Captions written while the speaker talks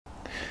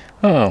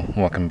Oh,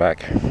 welcome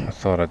back. I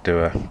thought I'd do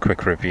a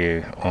quick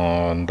review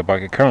on the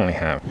bike I currently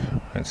have.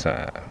 It's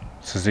a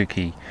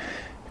Suzuki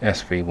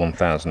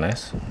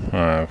SV1000S.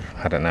 I've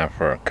had it now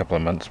for a couple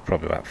of months,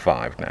 probably about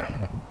 5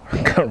 now.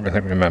 I can't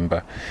really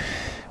remember.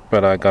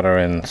 But I got her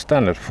in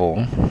standard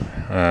form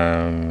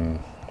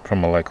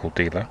from a local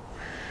dealer.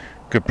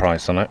 Good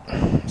price on it.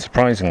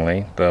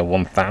 Surprisingly, the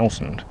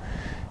 1000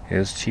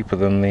 is cheaper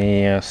than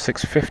the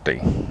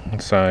 650.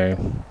 So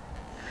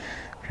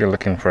if you're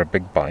looking for a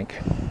big bike,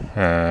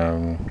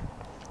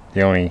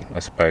 the only, I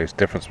suppose,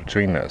 difference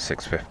between the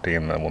 650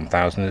 and the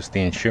 1000 is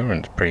the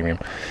insurance premium.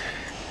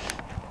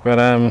 But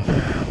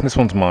this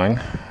one's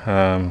mine.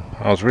 I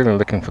was really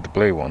looking for the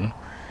blue one,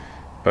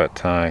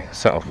 but I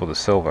settled for the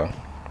silver.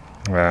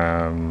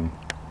 I'm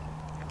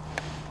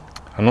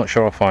not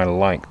sure if I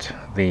liked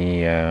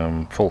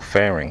the full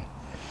fairing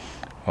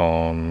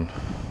on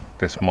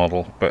this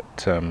model,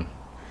 but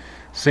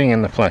seeing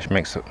in the flesh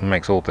makes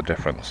all the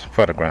difference.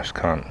 Photographs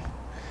can't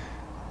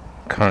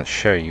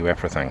show you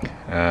everything,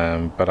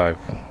 but I've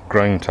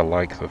grown to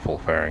like the full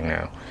fairing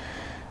now,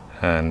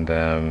 and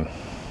I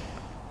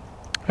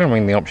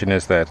mean, the option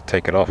is there to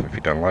take it off if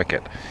you don't like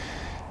it.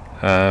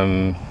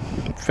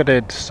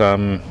 Fitted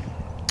some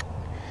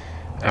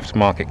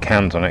aftermarket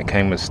cans on it.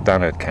 Came with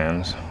standard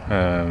cans.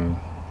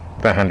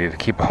 They're handy to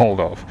keep a hold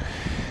of,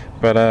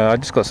 but I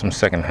just got some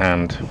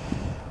second-hand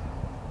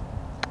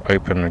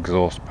open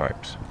exhaust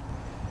pipes.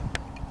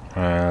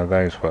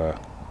 Those were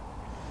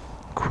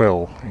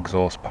Quill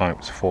exhaust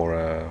pipes for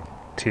a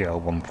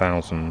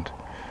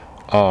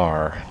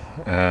TL1000R.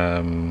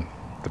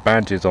 The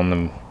badges on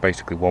them,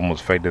 basically one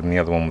was faded and the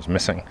other one was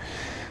missing,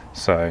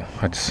 so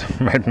I just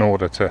made an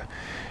order to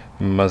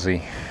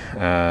muzzy.com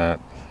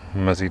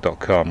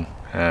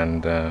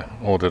and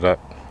ordered up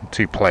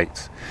 2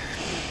 plates.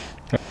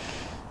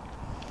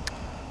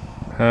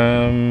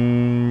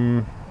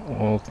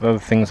 Well, the other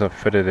things I've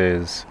fitted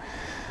is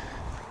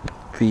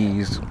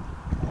these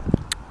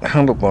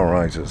handlebar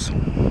risers.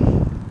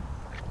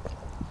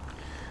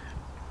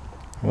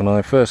 When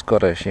I first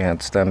got her, she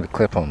had standard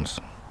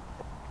clip-ons,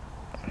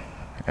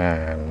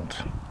 and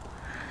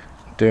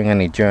doing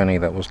any journey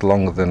that was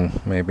longer than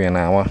maybe an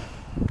hour,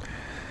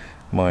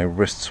 my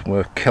wrists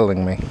were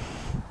killing me,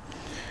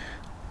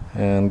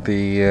 and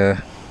the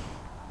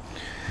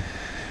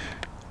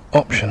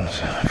options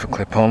for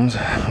clip-ons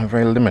are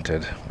very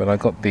limited. But I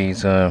got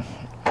these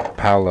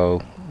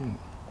Paolo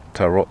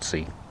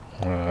Tarozzi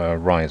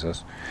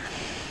risers.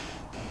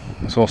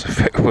 It's also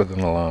fitted with an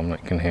alarm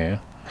that you can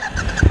hear.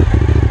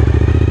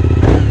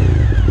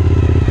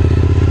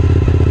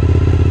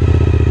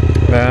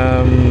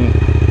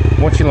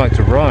 What do you like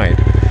to ride?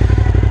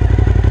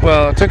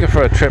 Well, I took it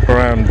for a trip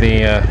around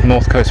the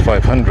North Coast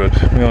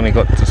 500. We only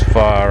got as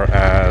far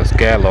as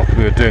Gairloch.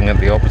 We were doing it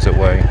the opposite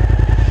way.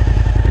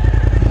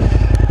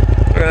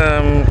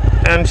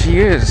 And she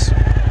is,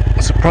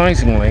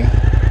 surprisingly,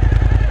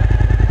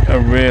 a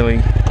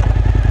really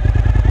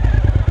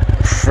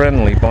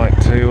friendly bike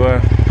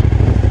to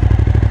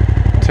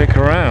take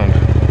around.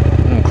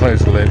 And close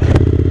the lid.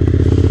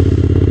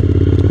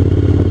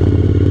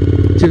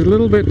 She's a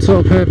little bit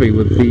top heavy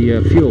with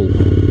the fuel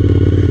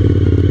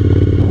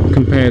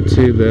compared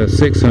to the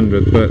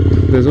 600, but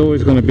there's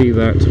always going to be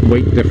that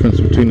weight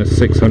difference between a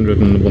 600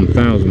 and the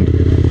 1000.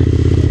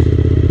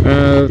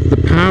 The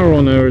power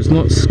on her is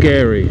not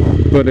scary,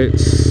 but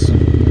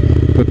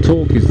the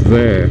torque is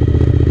there.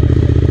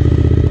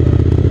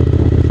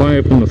 If I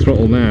open the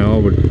throttle now, I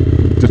would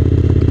just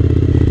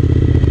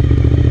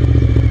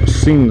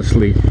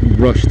seamlessly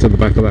rush to the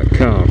back of that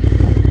car.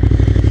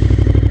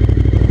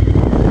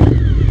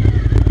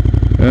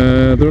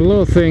 There are a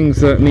lot of things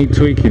that need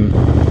tweaking.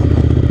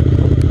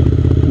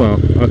 Well,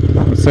 I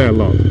say a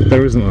lot.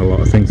 There isn't a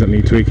lot of things that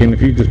need tweaking.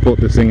 If you just bought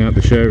this thing out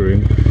the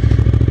showroom,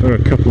 there are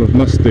a couple of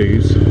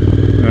must-dos.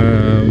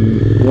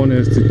 One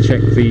is to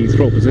check the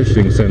throttle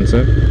positioning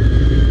sensor.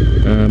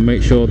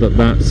 Make sure that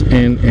that's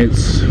in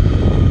its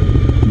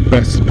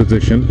best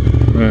position.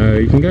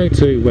 You can go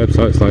to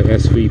websites like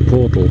SV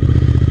Portal,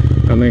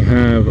 and they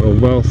have a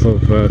wealth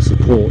of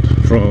support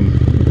from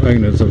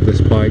owners of this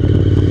bike.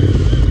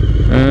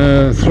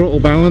 Throttle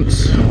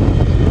balance,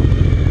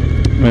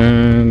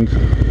 and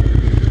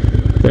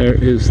there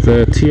is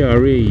the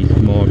TRE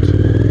mod.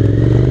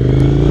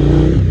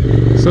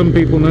 Some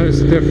people notice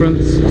the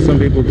difference, some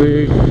people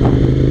do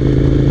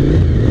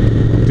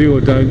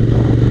or don't.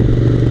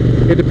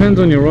 It depends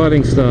on your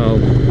riding style.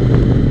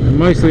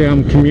 Mostly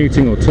I'm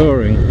commuting or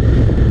touring,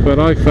 but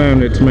I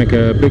found it to make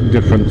a big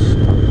difference,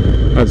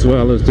 as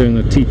well as doing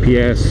a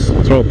TPS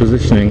throttle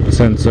positioning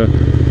sensor,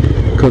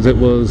 because it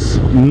was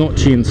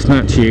notchy and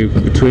snatchy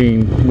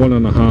between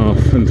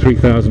 1.5 and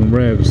 3,000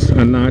 revs,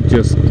 and that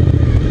just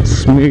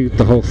smoothed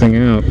the whole thing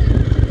out.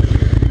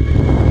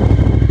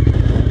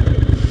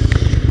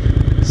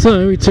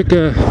 So we took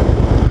a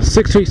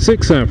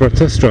 636 out for a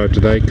test drive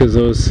today, because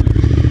I was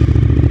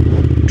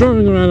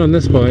driving around on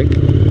this bike,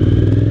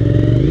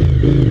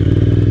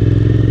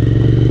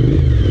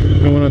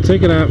 and when I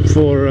take it out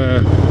for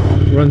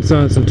runs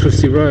down some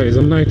twisty roads,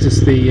 I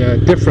noticed the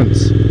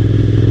difference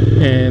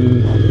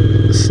in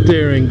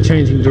steering,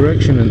 changing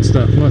direction and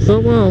stuff, and I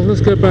thought, well,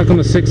 let's go back on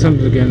the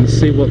 600 again and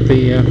see what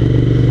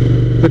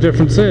the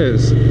difference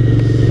is.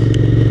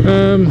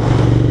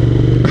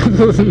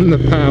 Other than the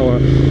power,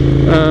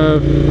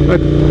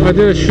 I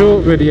did a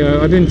short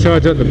video. I didn't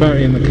charge up the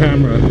battery in the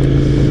camera,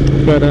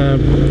 but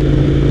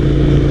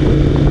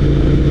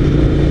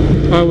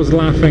I was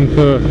laughing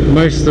for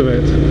most of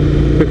it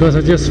because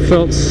I just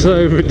felt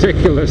so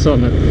ridiculous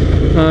on it.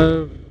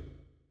 Well,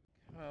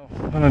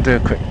 I'm going to do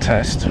a quick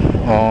test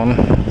on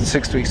the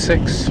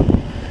 636.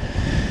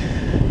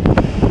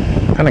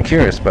 Kind of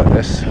curious about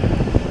this.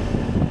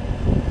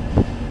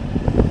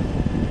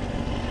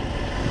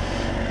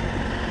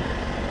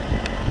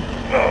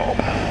 Oh,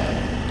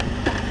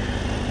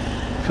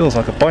 feels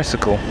like a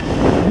bicycle.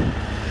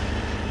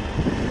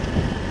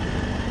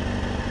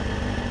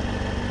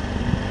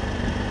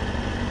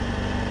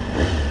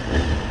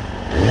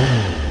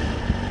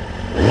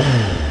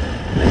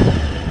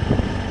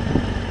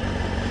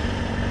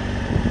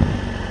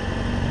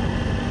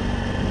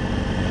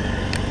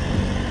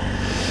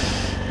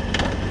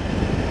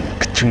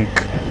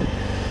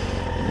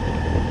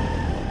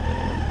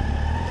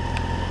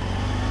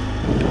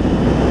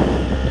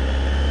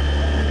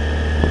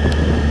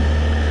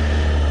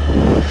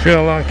 I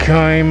feel like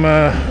I'm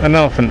an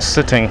elephant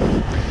sitting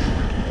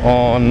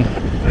on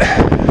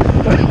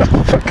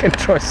a fucking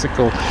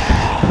tricycle.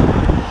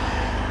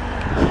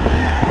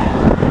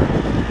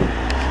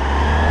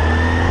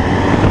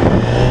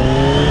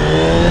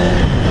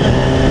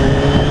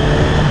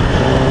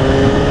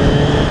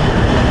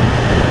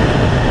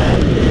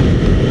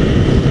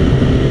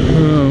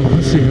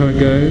 See how it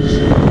goes.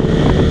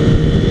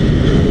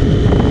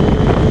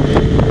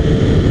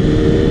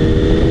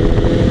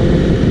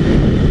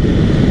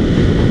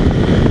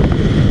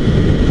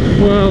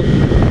 Well,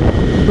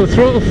 the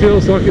throttle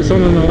feels like it's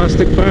on an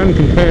elastic band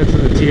compared to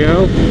the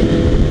TL.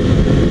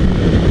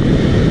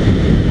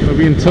 Are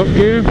we in top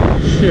gear?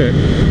 Shit.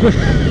 It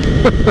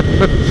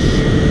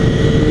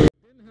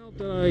didn't help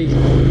that I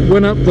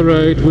went up the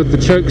road with the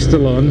choke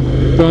still on,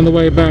 but on the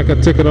way back I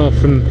took it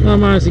off and I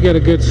managed to get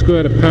a good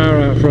squirt of power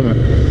out from it.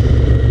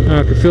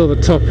 I could feel the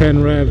top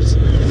end revs,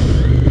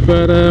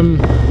 but I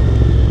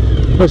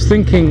was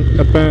thinking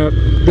about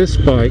this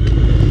bike.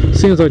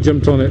 As soon as I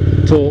jumped on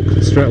it, torque,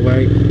 straight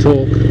away,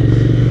 torque,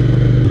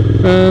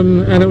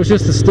 and it was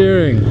just the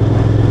steering,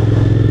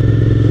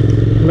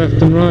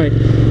 left and right,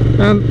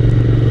 and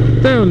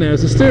down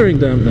there's a steering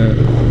down there.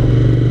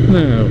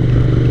 Now,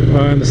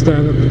 I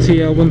understand that the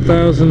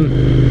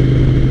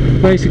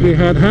TL1000 basically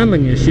had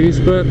handling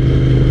issues, but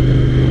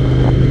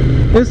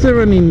is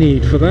there any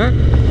need for that?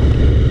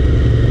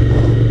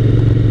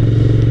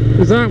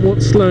 Is that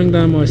what's slowing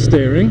down my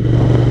steering?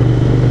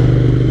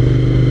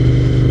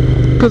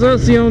 Because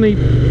that's the only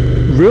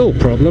real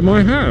problem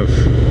I have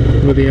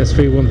with the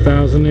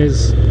SV1000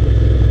 is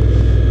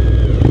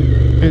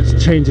its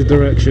change of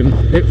direction.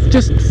 It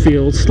just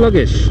feels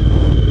sluggish.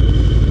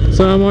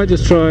 So I might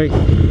just try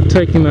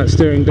taking that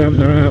steering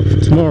dampener out for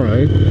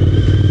tomorrow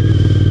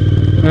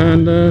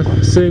and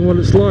seeing what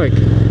it's like.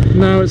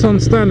 Now it's on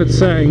standard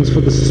settings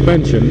for the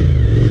suspension.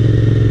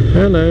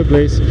 Hello,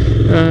 please.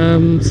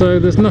 So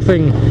there's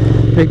nothing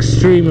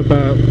extreme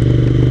about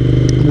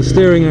the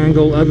steering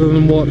angle other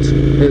than what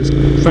it's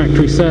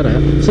factory set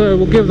at. So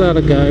we'll give that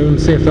a go and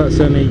see if that's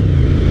any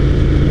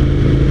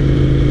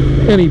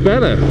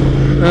better.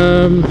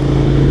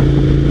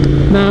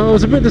 Now I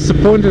was a bit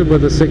disappointed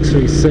with the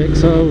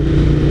 636.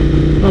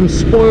 I'm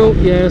spoiled,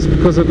 yes,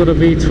 because I've got a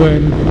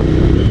V-twin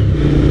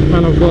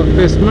and I've got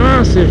this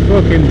massive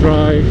fucking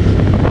drive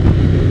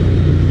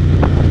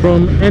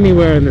from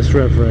anywhere in this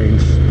rev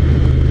range.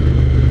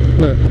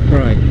 Look,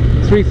 right,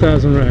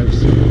 3,000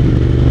 revs.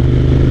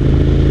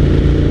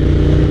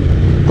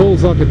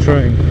 Pulls like a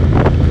train.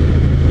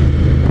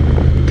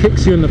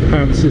 Kicks you in the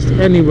pants just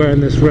anywhere in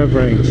this rev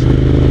range.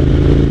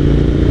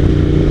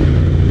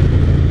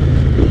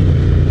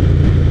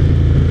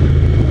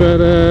 But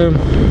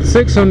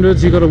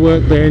 600s, you got to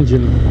work the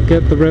engine,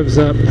 get the revs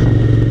up,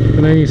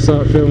 and then you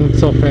start feeling the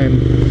top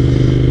end.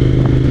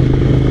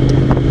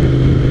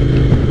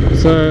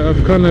 So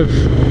I've kind of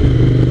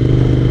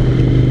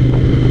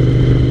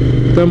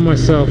done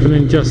myself an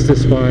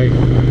injustice by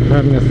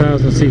having a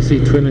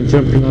 1000cc twin and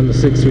jumping on the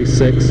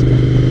 636.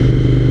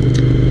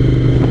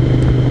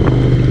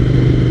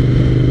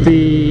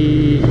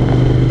 The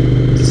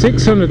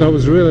 600 I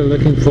was really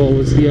looking for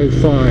was the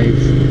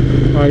 05.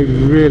 I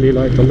really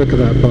like the look of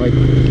that bike.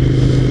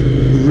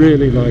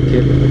 Really like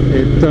it.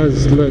 It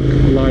does look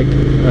like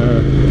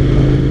a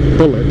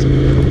bullet.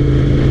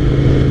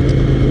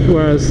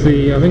 Whereas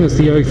I think it's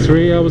the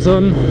 03 I was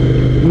on,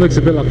 it looks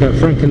a bit like a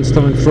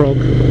Frankenstein frog.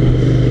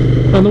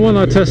 And the one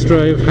I test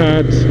drove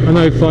had an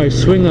 05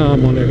 swing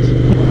arm on it.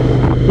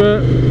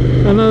 But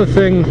another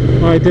thing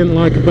I didn't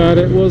like about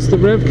it was the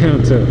rev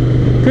counter.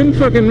 Couldn't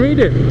fucking read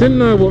it, didn't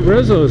know what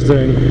revs I was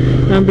doing.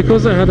 And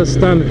because I had a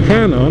standard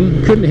can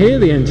on, couldn't hear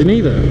the engine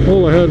either.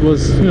 All I heard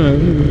was, you know,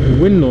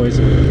 wind noise.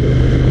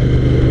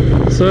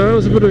 So that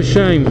was a bit of a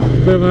shame, a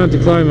bit of an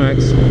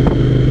anticlimax.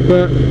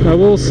 But I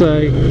will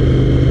say,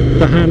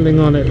 the handling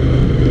on it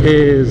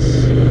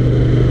is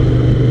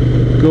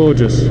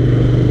gorgeous.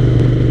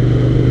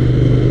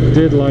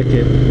 Did like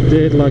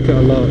it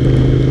a lot.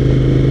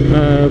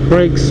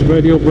 Brakes,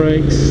 radial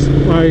brakes,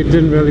 I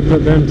didn't really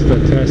put them to the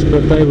test,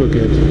 but they were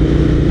good.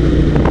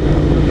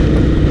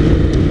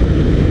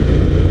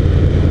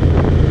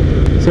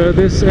 So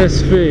this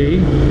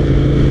SV,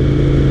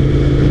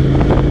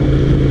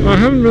 I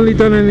haven't really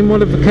done any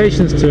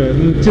modifications to it,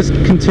 and just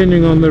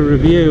continuing on the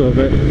review of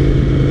it,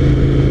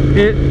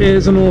 it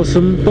is an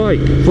awesome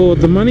bike. For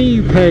the money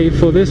you pay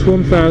for this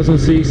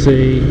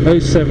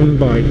 1000cc 07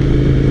 bike,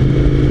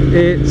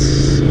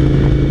 it's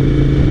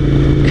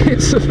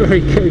a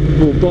very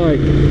capable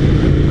bike.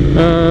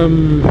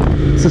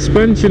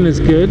 Suspension is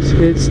good.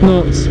 It's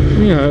not,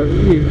 you know,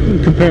 you can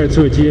compare it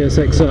to a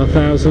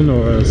ZX636R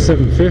or a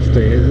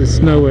 750, it's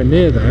nowhere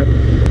near that,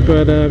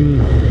 but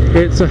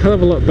it's a hell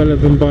of a lot better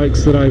than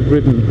bikes that I've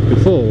ridden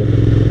before.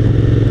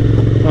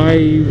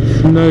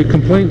 I've no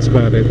complaints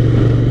about it.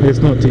 It's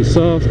not too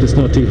soft, it's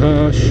not too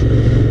harsh.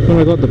 When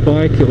I got the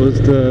bike, it was,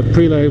 the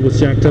preload was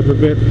jacked up a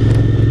bit.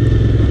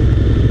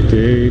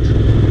 Dude.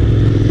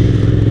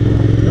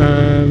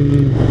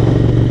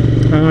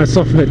 And I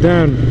softened it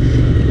down.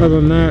 Other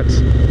than that,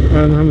 I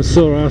don't have a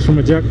sore ass from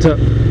a jacked up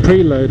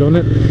preload on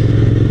it.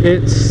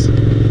 It's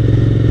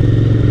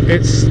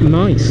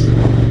nice.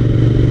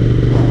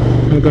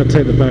 I've got to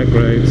take the back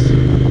roads.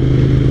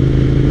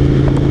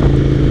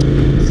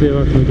 See if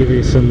I can give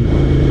you some.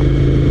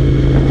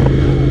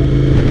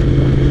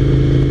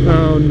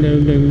 Oh no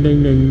no no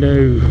no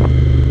no.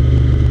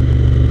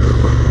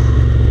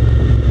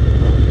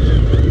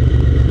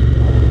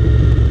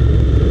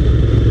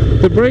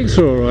 The brakes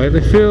are alright, they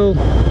feel,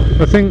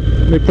 I think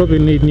they probably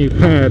need new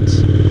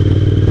pads.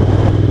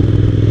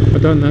 I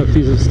don't know if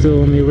these are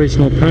still on the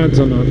original pads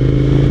or not.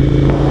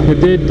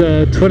 It did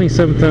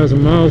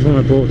 27,000 miles when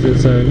I bought it,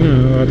 so, you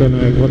know, I don't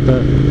know what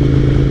the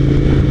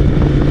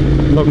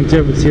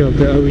longevity of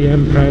the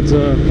OEM pads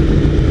are.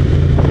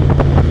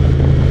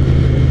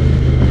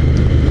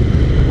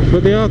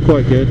 But they are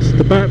quite good.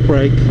 The back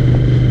brake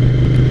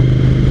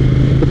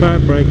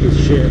is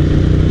shit.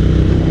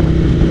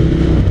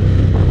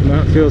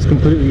 That feels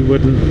completely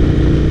wooden.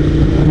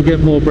 You get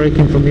more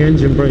braking from the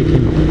engine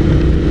braking.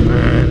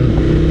 Man.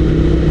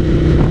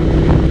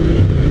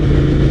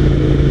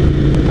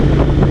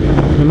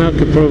 And that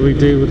could probably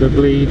do with a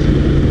bleed.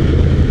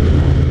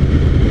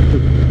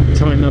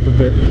 Tighten up a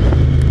bit.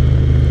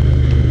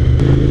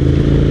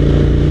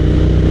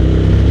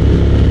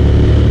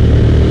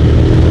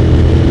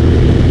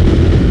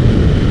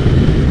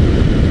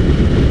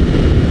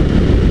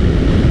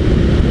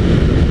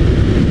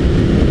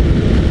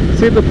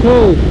 See the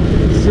pull,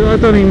 so I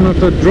don't even have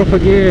to drop a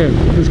gear,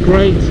 it's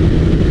great.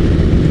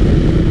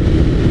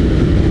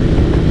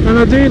 And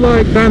I do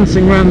like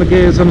dancing around the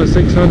gears on a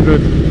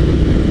 600,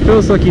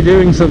 feels like you're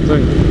doing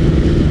something.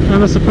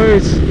 And I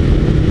suppose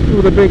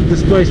with a big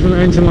displacement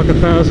engine like a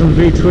 1000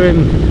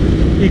 V-twin,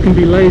 you can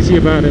be lazy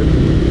about it.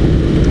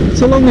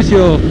 So long as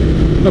you're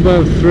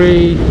above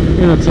 3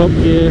 in a top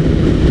gear.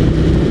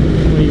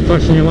 Are you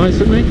flashing your lights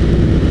at me?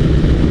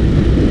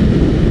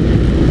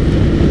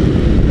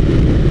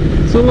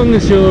 So long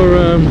as you're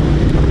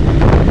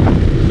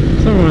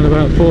somewhere around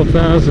about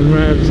 4,000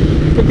 revs,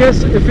 I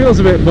guess it feels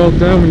a bit bogged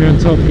down when you're in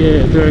top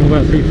gear doing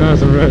about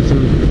 3,000 revs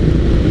and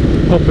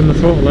popping the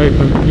throttle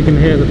open. You can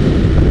hear the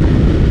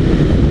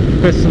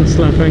piston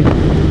slapping,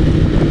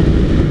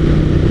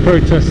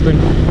 protesting.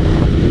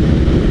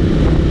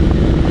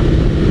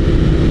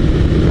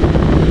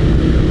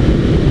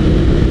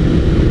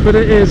 But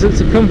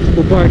it's a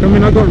comfortable bike. I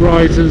mean, I've got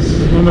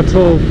risers, I'm a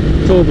tall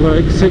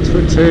bloke,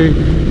 6'2".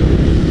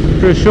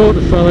 For a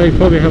shorter fellow, you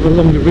probably have a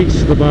longer reach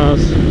to the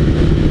bars.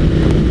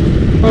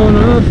 Oh, and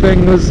another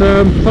thing was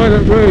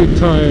Pilot Road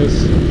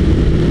tyres.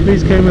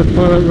 These came with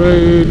Pilot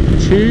Road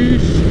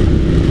 2s.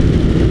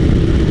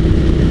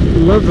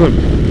 Love them.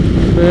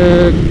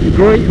 They're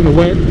great in the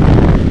wet.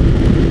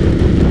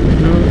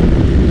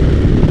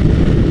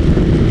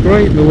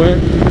 Great in the wet.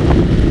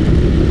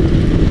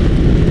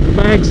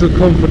 Bags of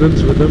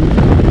confidence with them.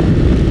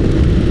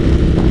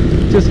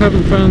 Just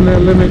haven't found their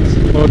limit,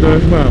 or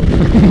well,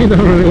 you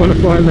don't really want to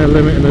find their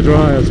limit in the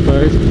dry, I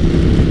suppose.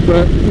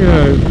 But you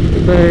know,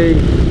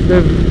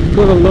 they've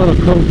got a lot of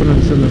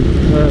confidence in them.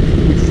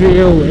 You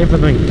feel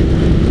everything.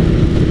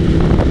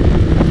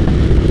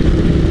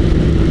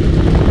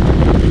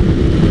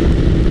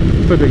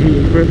 Put the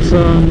heated grips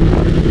on.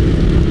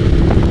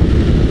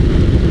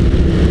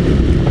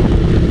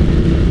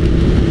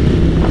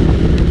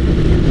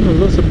 Oh,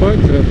 lots of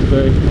bikes out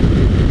today.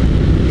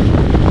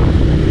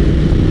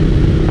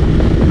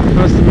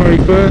 That's the Murray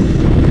Firth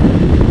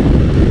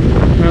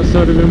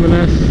outside of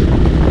Inverness.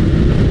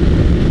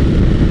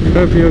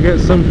 Hopefully you'll get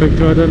some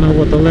picture. I don't know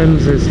what the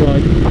lens is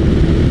like.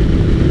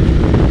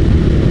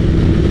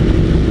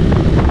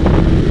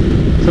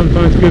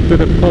 Sometimes a good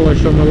bit of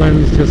polish on the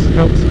lens just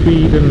helps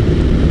speed and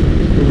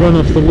run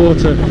off the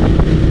water.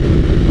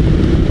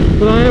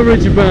 But I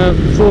average about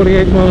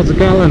 48 miles a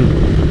gallon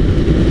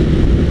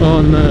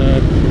on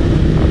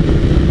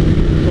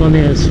the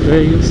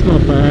SV. It's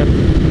not bad.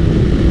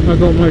 I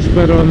got much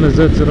better on the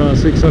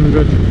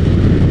ZX600,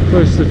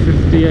 close to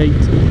 58.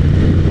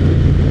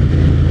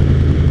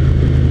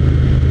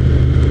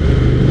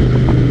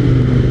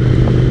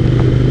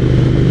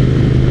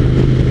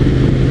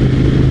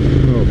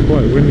 Oh,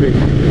 quite windy.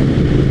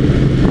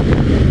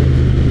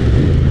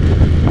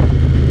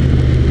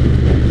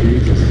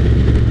 Jesus.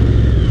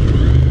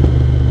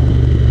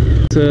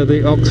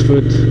 The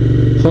Oxford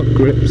hot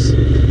grips.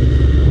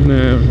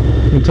 Now,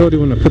 I told you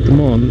when I put them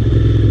on,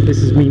 this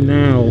is me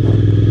now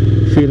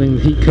feeling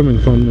the heat coming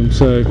from them.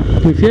 So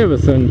if you ever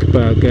think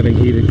about getting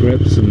heated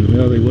grips and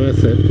are they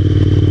worth it,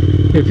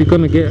 if you're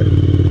going to get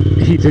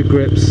heated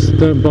grips,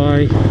 don't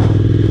buy,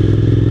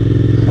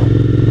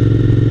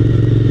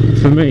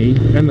 for me,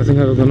 anything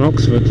other than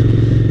Oxford.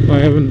 I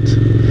haven't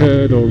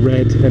heard or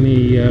read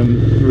any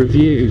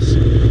reviews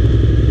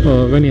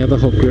of any other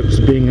hot grips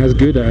being as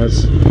good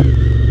as.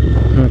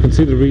 And I can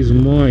see the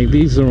reason why.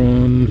 These are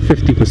on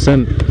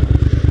 50%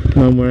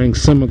 and I'm wearing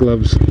summer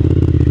gloves.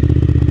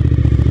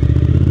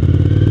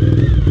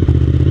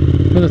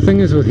 And the thing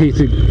is with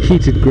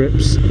heated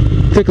grips,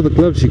 the thicker the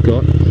gloves you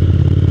got,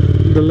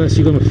 the less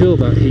you're going to feel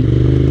that heat.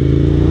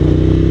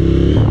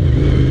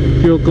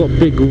 If you've got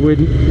big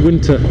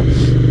winter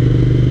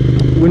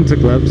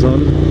gloves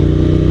on,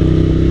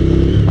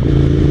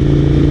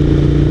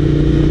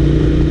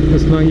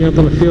 it's not, you're not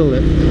going to feel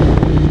it.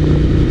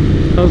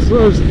 I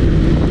was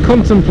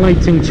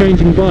contemplating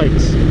changing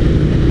bikes,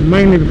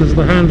 mainly because of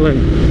the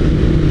handling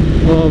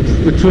of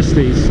the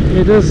twisties.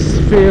 It does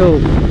feel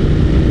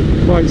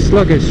quite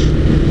sluggish.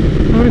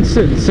 I'm in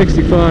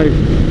 65,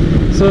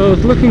 so I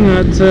was looking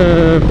at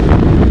a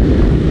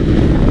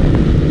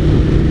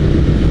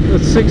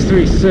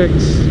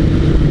 636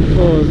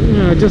 or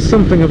just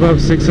something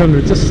above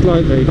 600, just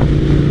slightly.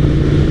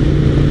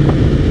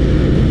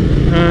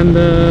 And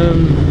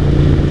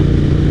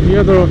the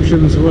other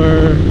options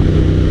were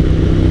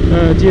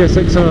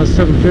GSXR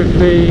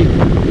 750,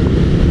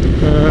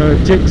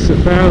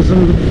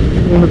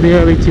 ZX1000, one of the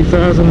early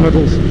 2000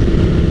 models.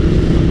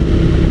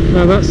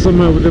 Now that's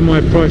somewhere within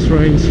my price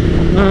range.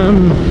 I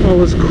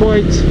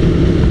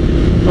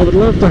would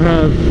love to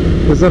have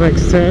the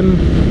ZX10,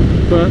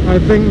 but I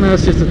think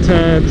that's just a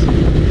tad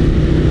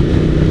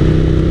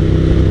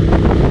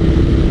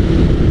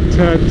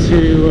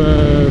too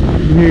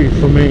new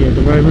for me at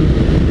the moment.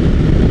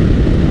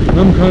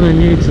 I'm kind of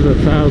new to the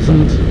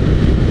 1000.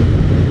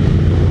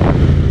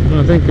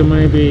 I think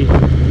maybe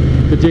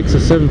the ZX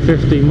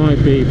 750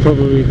 might be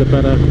probably the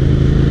better.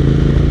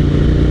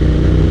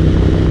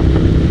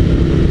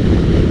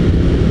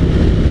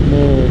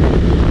 More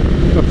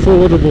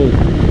affordable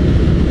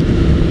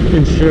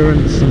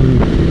insurance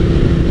and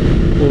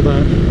all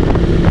that.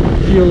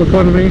 Fuel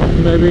economy,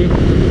 maybe,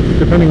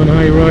 depending on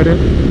how you ride it.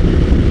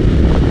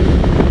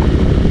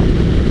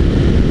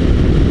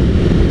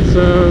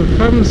 So,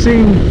 haven't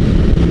seen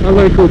a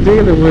local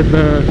dealer with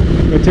a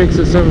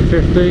ZX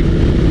 750.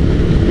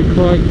 Be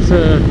quite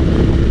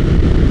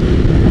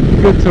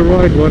good to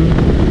ride one.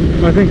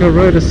 I think I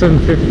rode a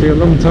 750 a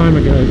long time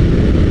ago.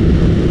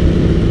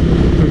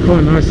 It'd be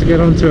quite nice to get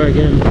onto it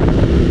again.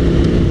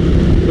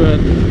 But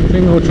I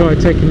think I'll try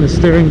taking the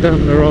steering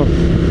dampener off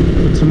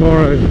for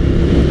tomorrow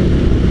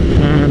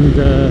and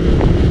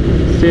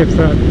see if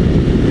that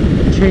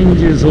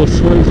changes or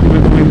sways my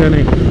mind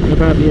any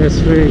about the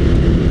SV.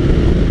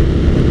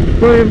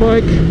 Brilliant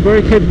bike,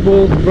 very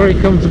capable, very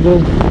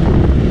comfortable,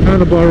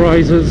 handlebar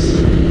risers,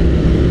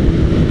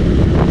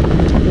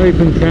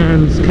 open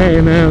cans,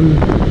 K&M,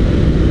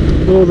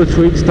 all the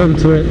tweaks done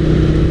to it.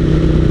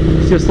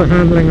 It's just the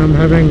handling I'm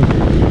having,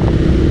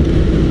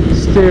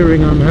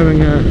 steering I'm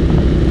having an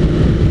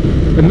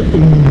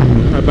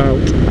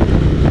about.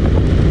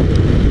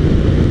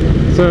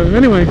 So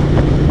anyway,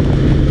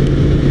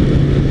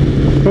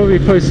 probably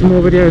post some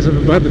more videos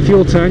about the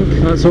fuel tank.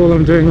 That's all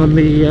I'm doing on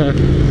the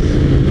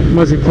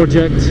Muzzy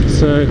project,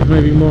 so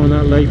maybe more on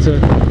that later.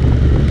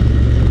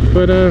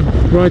 But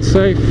ride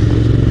safe,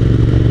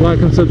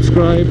 like and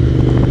subscribe,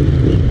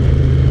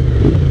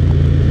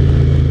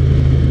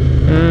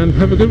 and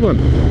have a good one.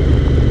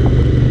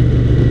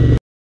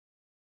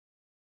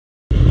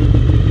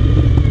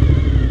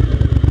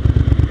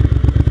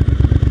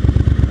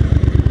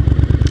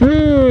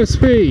 Oh,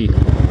 SV!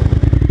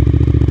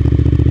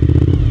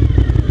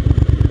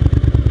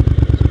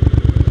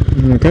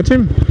 Can I catch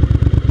him?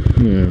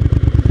 Yeah.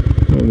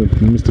 Oh,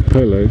 Mr.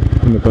 Polo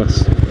on the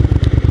bus.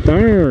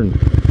 Darn!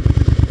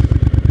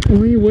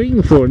 What are you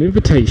waiting for? An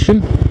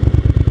invitation?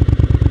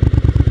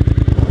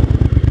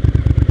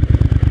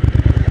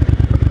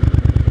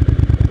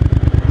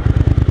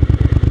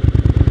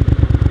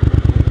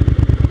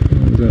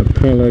 Is that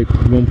Polo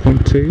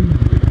 1.2?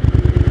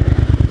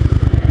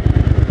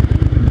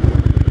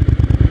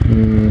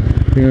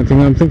 The only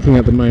thing I'm thinking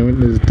at the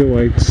moment is, do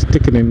I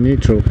stick it in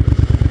neutral?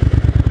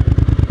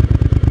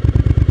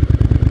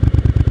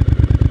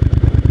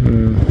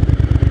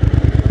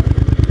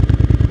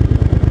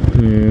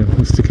 Yeah,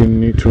 I'll stick it in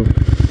neutral.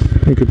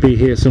 It could be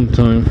here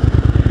sometime.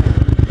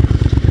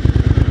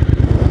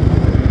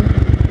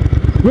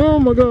 Oh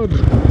my god!